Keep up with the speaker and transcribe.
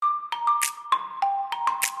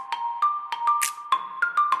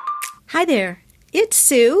Hi there, it's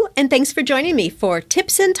Sue, and thanks for joining me for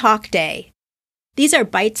Tips and Talk Day. These are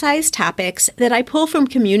bite-sized topics that I pull from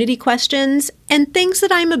community questions and things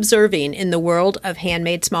that I'm observing in the world of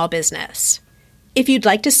handmade small business. If you'd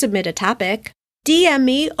like to submit a topic, DM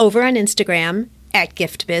me over on Instagram at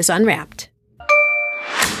GiftBizUnwrapped.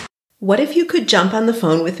 What if you could jump on the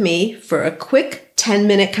phone with me for a quick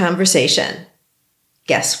 10-minute conversation?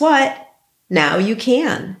 Guess what? Now you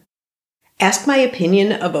can. Ask my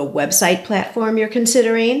opinion of a website platform you're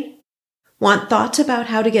considering? Want thoughts about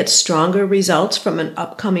how to get stronger results from an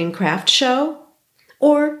upcoming craft show?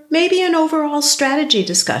 Or maybe an overall strategy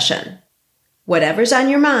discussion? Whatever's on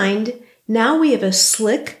your mind, now we have a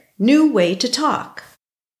slick, new way to talk.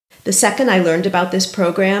 The second I learned about this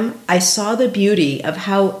program, I saw the beauty of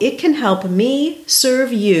how it can help me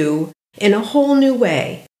serve you in a whole new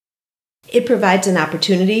way. It provides an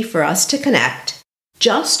opportunity for us to connect,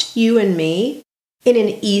 just you and me, in an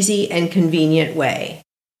easy and convenient way.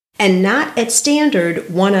 And not at standard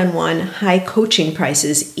one-on-one high coaching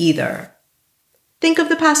prices either. Think of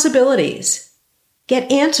the possibilities.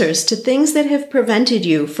 Get answers to things that have prevented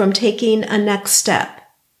you from taking a next step.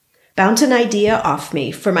 Bounce an idea off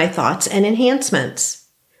me for my thoughts and enhancements.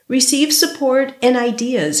 Receive support and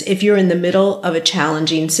ideas if you're in the middle of a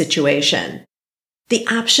challenging situation. The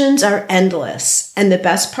options are endless, and the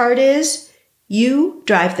best part is, you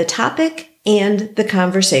drive the topic and the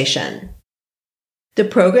conversation. The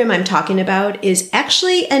program I'm talking about is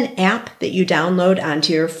actually an app that you download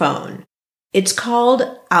onto your phone. It's called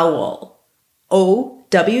Owwll.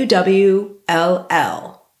 O-W-W-L-L.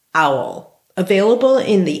 Owwll. Available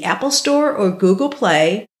in the Apple Store or Google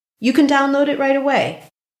Play. You can download it right away.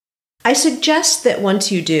 I suggest that once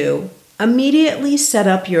you do, immediately set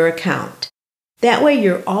up your account. That way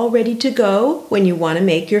you're all ready to go when you want to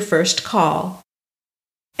make your first call.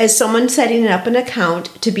 As someone setting up an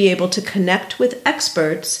account to be able to connect with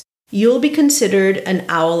experts, you'll be considered an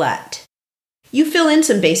owlette. You fill in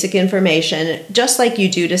some basic information just like you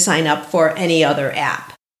do to sign up for any other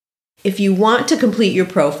app. If you want to complete your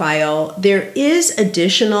profile, there is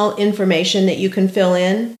additional information that you can fill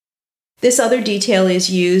in. This other detail is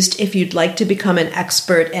used if you'd like to become an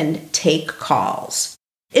expert and take calls.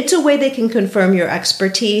 It's a way they can confirm your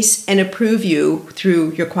expertise and approve you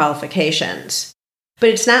through your qualifications. But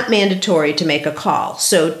it's not mandatory to make a call,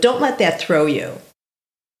 so don't let that throw you.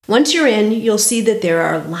 Once you're in, you'll see that there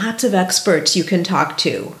are lots of experts you can talk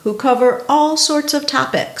to who cover all sorts of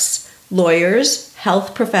topics: lawyers,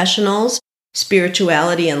 health professionals,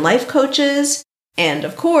 spirituality and life coaches, and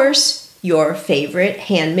of course, your favorite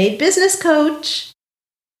handmade business coach.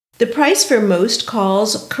 The price for most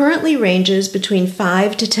calls currently ranges between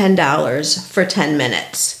 $5 to $10 for 10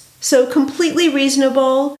 minutes, so completely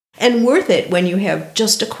reasonable and worth it when you have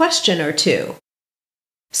just a question or two.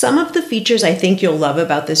 Some of the features I think you'll love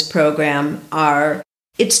about this program are,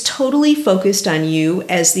 it's totally focused on you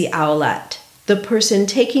as the owlette. The person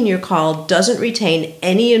taking your call doesn't retain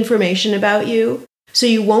any information about you, so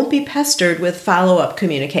you won't be pestered with follow-up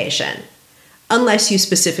communication. Unless you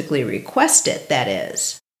specifically request it, that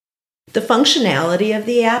is. The functionality of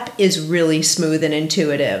the app is really smooth and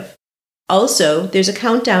intuitive. Also, there's a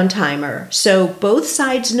countdown timer, so both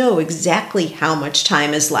sides know exactly how much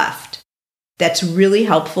time is left. That's really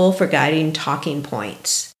helpful for guiding talking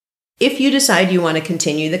points. If you decide you want to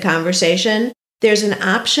continue the conversation, there's an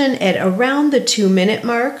option at around the 2-minute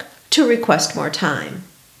mark to request more time.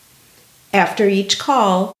 After each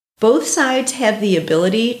call, both sides have the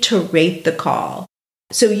ability to rate the call.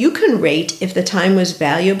 So you can rate if the time was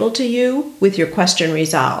valuable to you with your question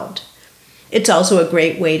resolved. It's also a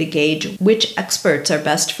great way to gauge which experts are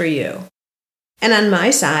best for you. And on my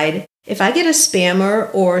side, if I get a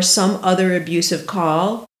spammer or some other abusive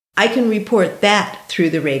call, I can report that through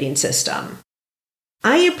the rating system.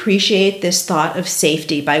 I appreciate this thought of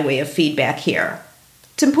safety by way of feedback here.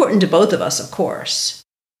 It's important to both of us, of course.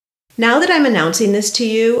 Now that I'm announcing this to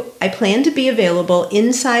you, I plan to be available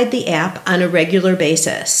inside the app on a regular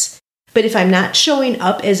basis. But if I'm not showing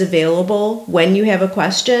up as available when you have a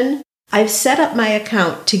question, I've set up my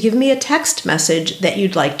account to give me a text message that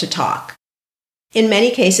you'd like to talk. In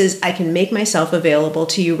many cases, I can make myself available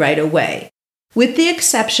to you right away, with the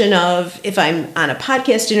exception of if I'm on a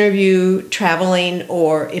podcast interview, traveling,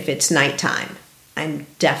 or if it's nighttime. I'm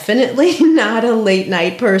definitely not a late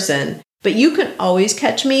night person, but you can always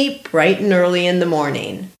catch me bright and early in the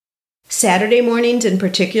morning. Saturday mornings in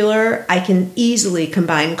particular, I can easily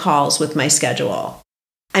combine calls with my schedule.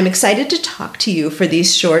 I'm excited to talk to you for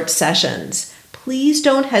these short sessions. Please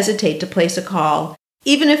don't hesitate to place a call,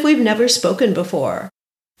 even if we've never spoken before.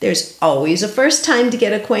 There's always a first time to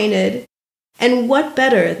get acquainted. And what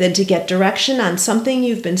better than to get direction on something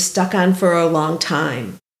you've been stuck on for a long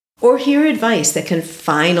time, or hear advice that can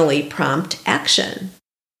finally prompt action?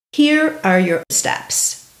 Here are your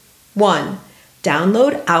steps. 1.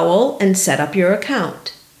 Download OWL and set up your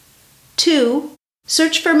account. 2.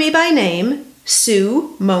 Search for me by name,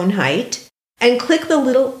 Sue Monheit, and click the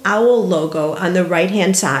little owl logo on the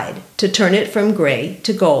right-hand side to turn it from gray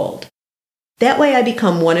to gold. That way I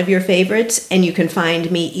become one of your favorites and you can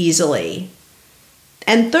find me easily.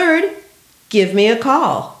 And 3rd, give me a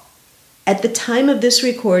call. At the time of this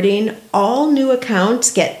recording, all new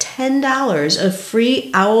accounts get $10 of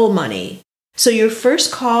free OWL money, so your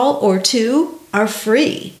first call or 2 are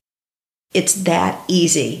free. It's that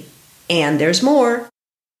easy. And there's more.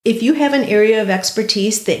 If you have an area of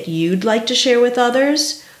expertise that you'd like to share with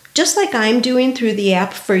others, just like I'm doing through the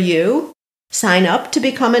app for you, sign up to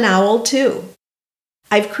become an OWL too.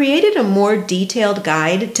 I've created a more detailed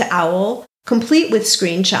guide to OWL, complete with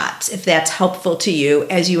screenshots, if that's helpful to you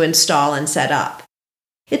as you install and set up.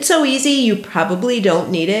 It's so easy you probably don't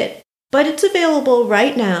need it, but it's available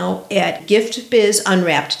right now at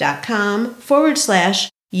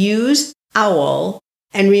giftbizunwrapped.com/use OWL.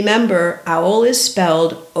 And remember, OWL is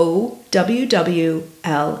spelled OWWLL.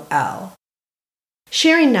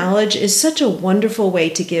 Sharing knowledge is such a wonderful way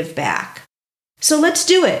to give back. So let's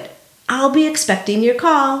do it. I'll be expecting your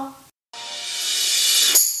call.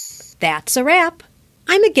 That's a wrap.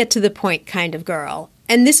 I'm a get-to-the-point kind of girl,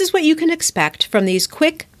 and this is what you can expect from these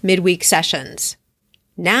quick midweek sessions.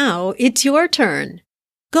 Now it's your turn.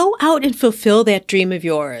 Go out and fulfill that dream of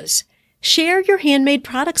yours. Share your handmade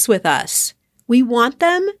products with us. We want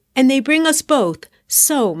them, and they bring us both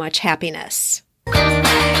so much happiness.